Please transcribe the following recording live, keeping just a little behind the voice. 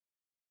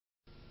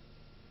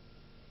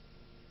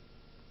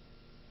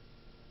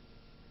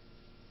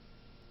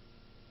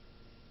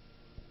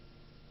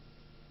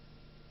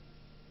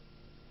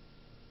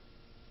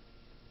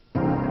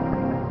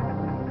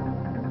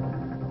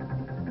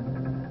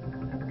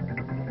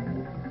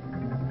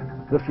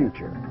The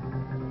future.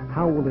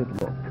 How will it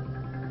look?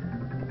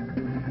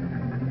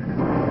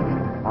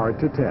 Hard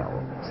to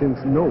tell, since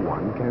no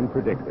one can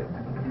predict it.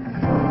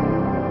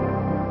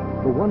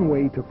 The one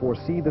way to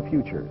foresee the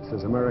future,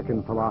 says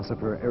American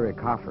philosopher Eric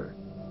Hoffer,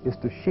 is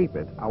to shape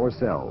it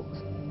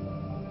ourselves.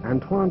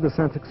 Antoine de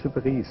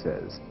Saint-Exupéry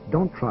says,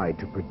 don't try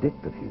to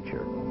predict the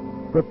future,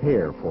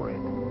 prepare for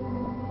it.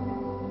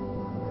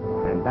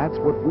 And that's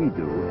what we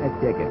do at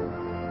Degen,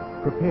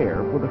 prepare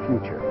for the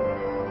future.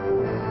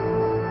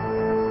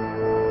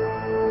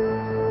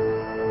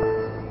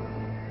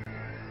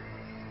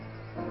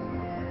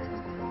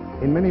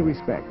 In many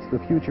respects, the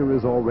future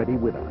is already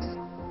with us.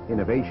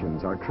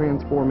 Innovations are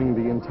transforming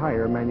the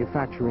entire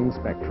manufacturing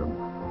spectrum.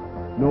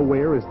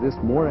 Nowhere is this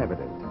more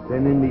evident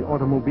than in the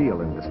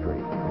automobile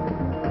industry.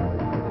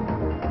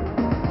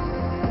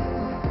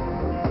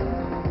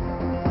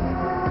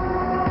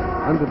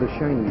 Under the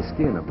shiny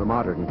skin of the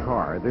modern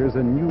car, there's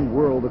a new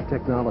world of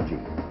technology.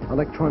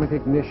 Electronic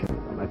ignition,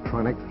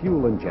 electronic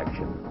fuel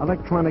injection,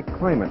 electronic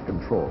climate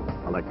control,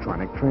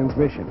 electronic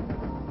transmission.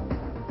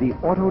 The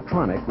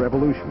autotronic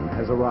revolution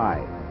has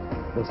arrived.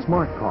 The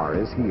smart car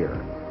is here,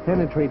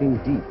 penetrating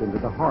deep into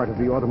the heart of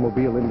the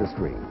automobile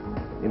industry.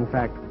 In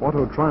fact,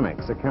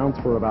 autotronics accounts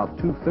for about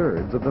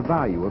 2/3 of the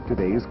value of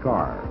today's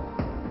car.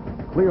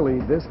 Clearly,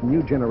 this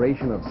new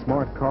generation of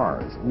smart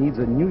cars needs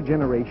a new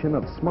generation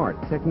of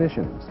smart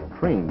technicians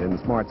trained in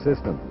smart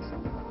systems.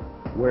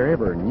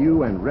 Wherever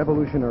new and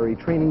revolutionary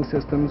training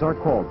systems are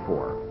called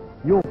for,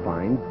 you'll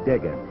find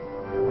Degen.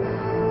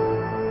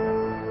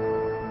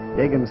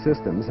 Degen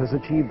Systems has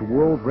achieved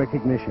world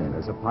recognition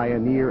as a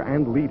pioneer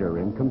and leader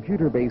in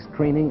computer-based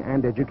training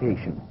and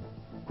education.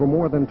 For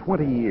more than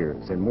 20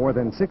 years in more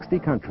than 60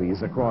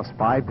 countries across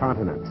 5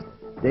 continents,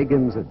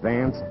 Degen's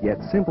advanced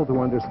yet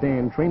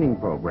simple-to-understand training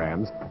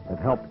programs have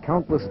helped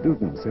countless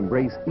students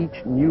embrace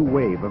each new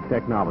wave of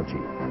technology.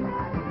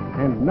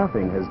 And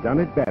nothing has done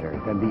it better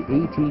than the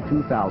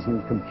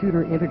At2000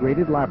 Computer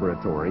Integrated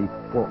Laboratory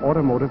for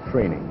Automotive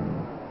Training.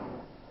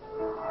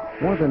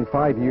 More than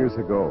 5 years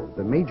ago,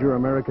 the major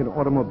American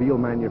automobile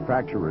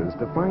manufacturers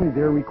defined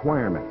their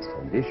requirements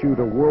and issued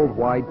a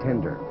worldwide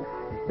tender.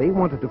 They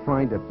wanted to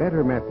find a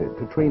better method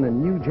to train a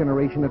new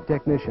generation of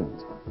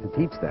technicians to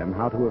teach them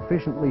how to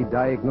efficiently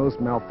diagnose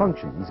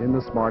malfunctions in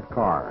the smart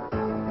car.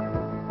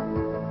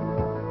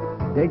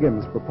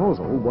 Degen's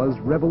proposal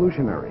was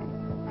revolutionary.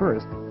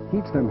 First,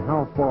 teach them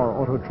how far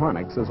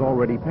autotronics has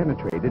already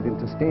penetrated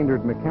into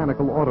standard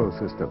mechanical auto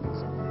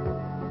systems.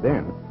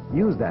 Then,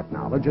 use that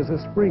knowledge as a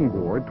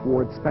springboard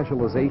toward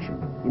specialization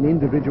in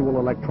individual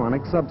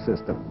electronic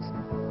subsystems.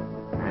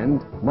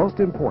 And, most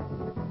important,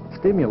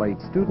 stimulate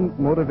student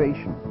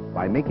motivation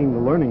by making the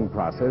learning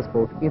process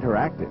both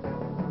interactive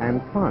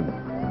and fun.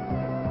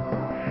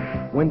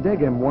 When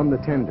Degen won the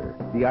tender,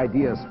 the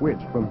idea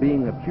switched from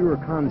being a pure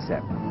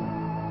concept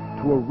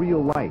to a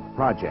real-life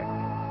project.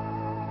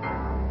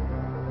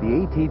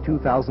 The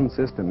At2000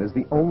 system is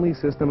the only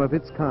system of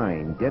its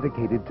kind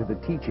dedicated to the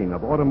teaching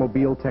of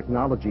automobile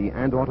technology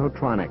and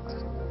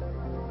autotronics.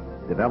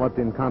 Developed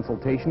in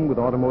consultation with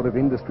automotive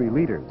industry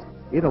leaders,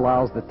 it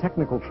allows the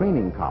Technical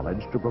Training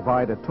College to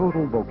provide a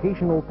total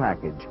vocational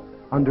package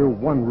under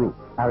one roof.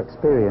 Our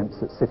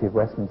experience at City of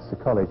Westminster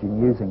College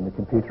in using the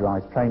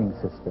computerized training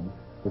system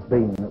has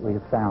been that we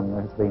have found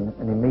there has been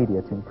an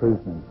immediate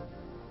improvement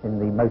in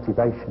the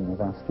motivation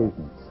of our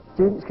students.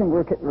 Students can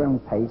work at their own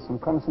pace and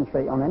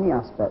concentrate on any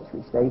aspects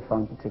which they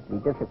find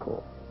particularly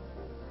difficult.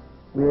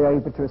 We are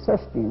able to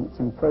assess students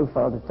and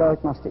profile the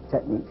diagnostic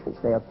techniques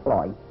which they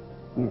apply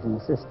using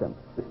the system.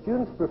 The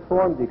students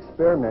perform the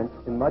experiment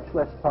in much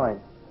less time,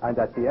 and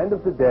at the end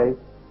of the day,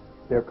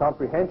 their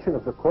comprehension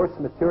of the course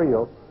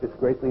material is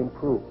greatly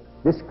improved.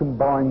 This,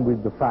 combined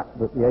with the fact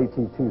that the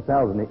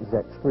At2000 is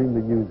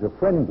extremely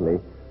user-friendly,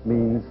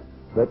 means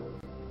that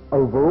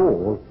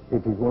overall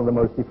it is one of the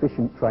most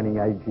efficient training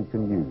aids you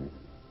can use.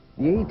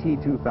 The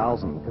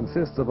At2000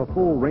 consists of a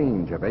full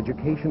range of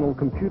educational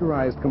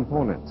computerized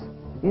components,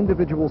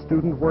 individual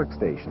student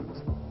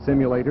workstations,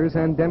 simulators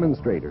and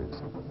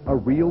demonstrators, a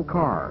real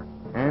car,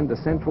 and a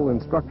central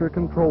instructor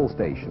control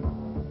station.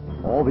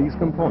 All these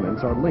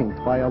components are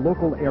linked by a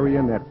local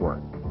area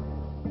network.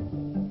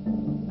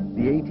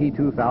 The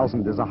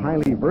At2000 is a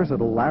highly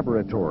versatile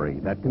laboratory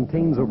that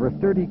contains over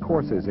 30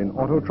 courses in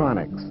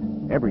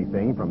autotronics,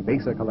 everything from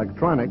basic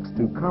electronics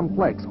to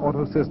complex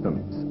auto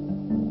systems.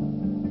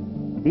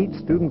 Each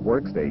student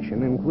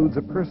workstation includes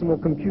a personal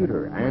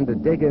computer and a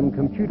Degen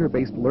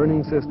computer-based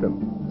learning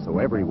system, so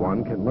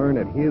everyone can learn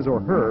at his or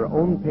her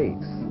own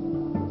pace.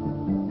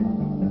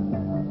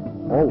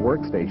 All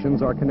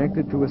workstations are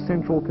connected to a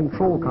central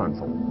control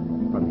console.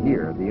 From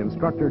here, the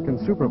instructor can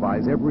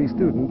supervise every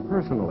student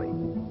personally,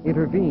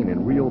 intervene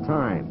in real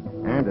time,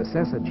 and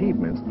assess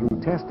achievements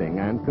through testing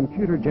and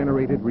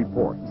computer-generated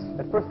reports.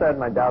 At first I had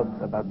my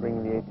doubts about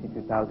bringing the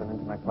At2000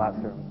 into my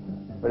classroom,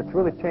 but it's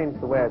really changed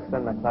the way I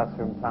spend my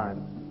classroom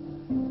time.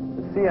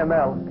 The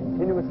CML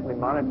continuously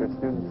monitors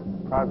students'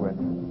 progress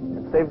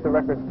and saves the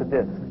records to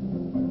disk.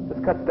 This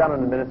cuts down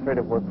on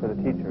administrative work for the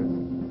teachers.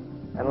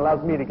 and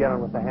allows me to get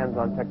on with the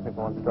hands-on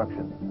technical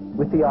instruction.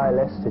 With the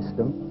ILS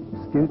system,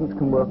 students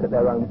can work at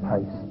their own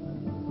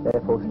pace.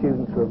 Therefore,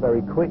 students who are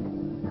very quick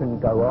can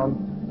go on,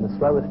 and the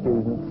slower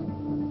students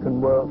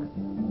can work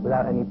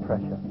without any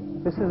pressure.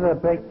 This is a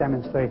brake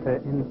demonstrator.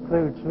 It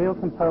includes real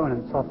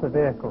components of the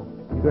vehicle.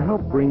 To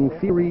help bring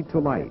theory to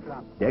life,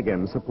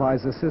 DEGEM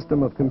supplies a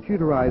system of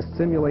computerized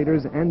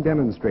simulators and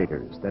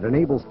demonstrators that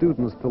enable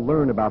students to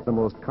learn about the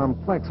most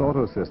complex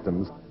auto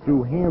systems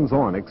through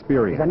hands-on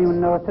experience. Does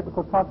anyone know a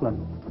typical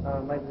problem?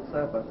 Maybe the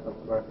servo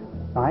stopped working.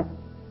 Right.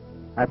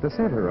 At the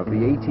center of the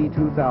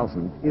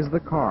AT2000 is the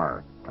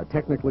car, a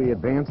technically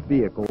advanced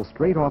vehicle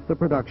straight off the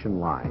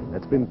production line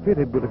that's been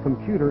fitted with a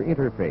computer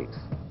interface.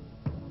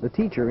 The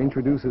teacher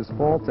introduces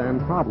faults and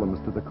problems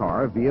to the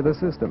car via the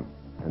system,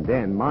 and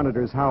then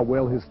monitors how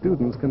well his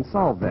students can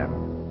solve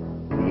them.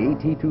 The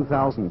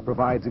AT2000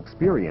 provides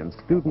experience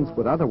students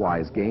would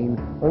otherwise gain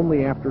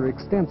only after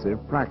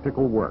extensive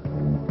practical work.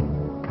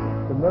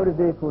 The motor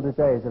vehicle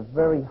today is a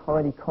very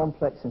highly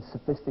complex and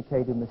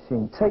sophisticated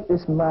machine. Take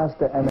this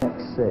Mazda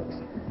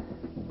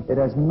MX-6. It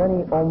has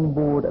many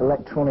onboard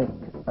electronic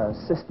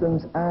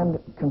systems and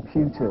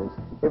computers.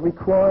 It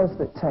requires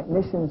that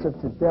technicians of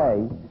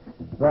today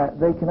that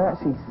they can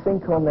actually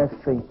think on their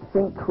feet,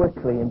 think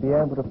quickly, and be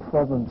able to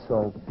problem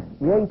solve.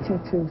 The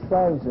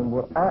AT2000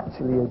 will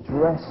actually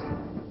address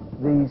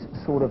these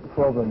sort of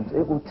problems.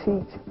 It will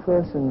teach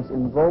persons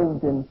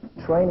involved in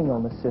training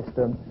on the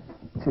system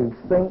to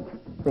think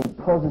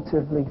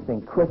positively,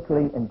 think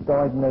quickly, and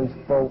diagnose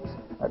faults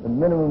at the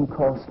minimum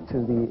cost to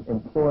the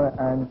employer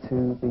and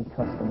to the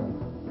customer.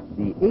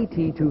 The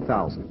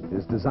AT2000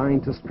 is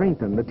designed to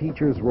strengthen the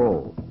teacher's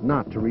role,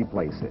 not to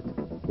replace it.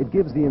 It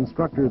gives the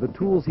instructor the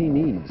tools he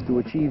needs to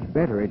achieve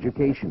better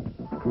education,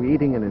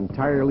 creating an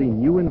entirely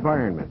new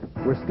environment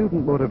where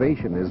student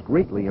motivation is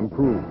greatly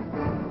improved.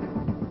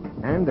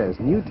 And as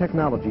new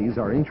technologies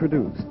are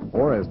introduced,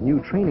 or as new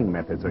training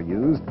methods are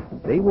used,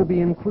 they will be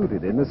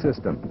included in the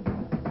system.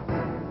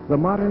 The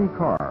modern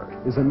car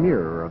is a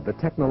mirror of the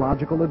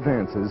technological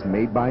advances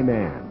made by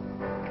man.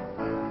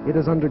 It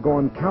has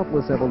undergone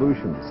countless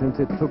evolutions since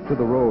it took to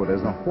the road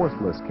as a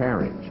horseless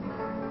carriage.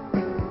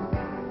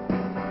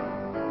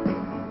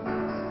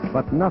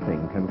 But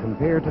nothing can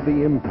compare to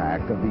the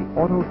impact of the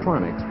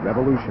autotronics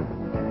revolution.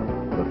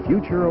 The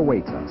future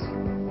awaits us.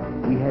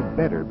 We had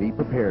better be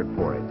prepared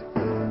for it.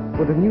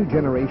 For the new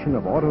generation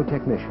of auto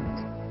technicians,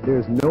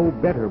 there's no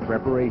better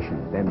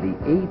preparation than the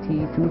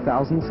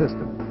AT2000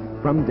 system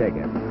from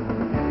DEGEM.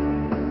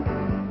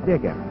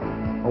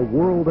 DEGEM, a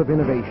world of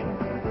innovation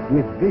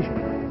with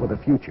vision for the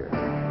future.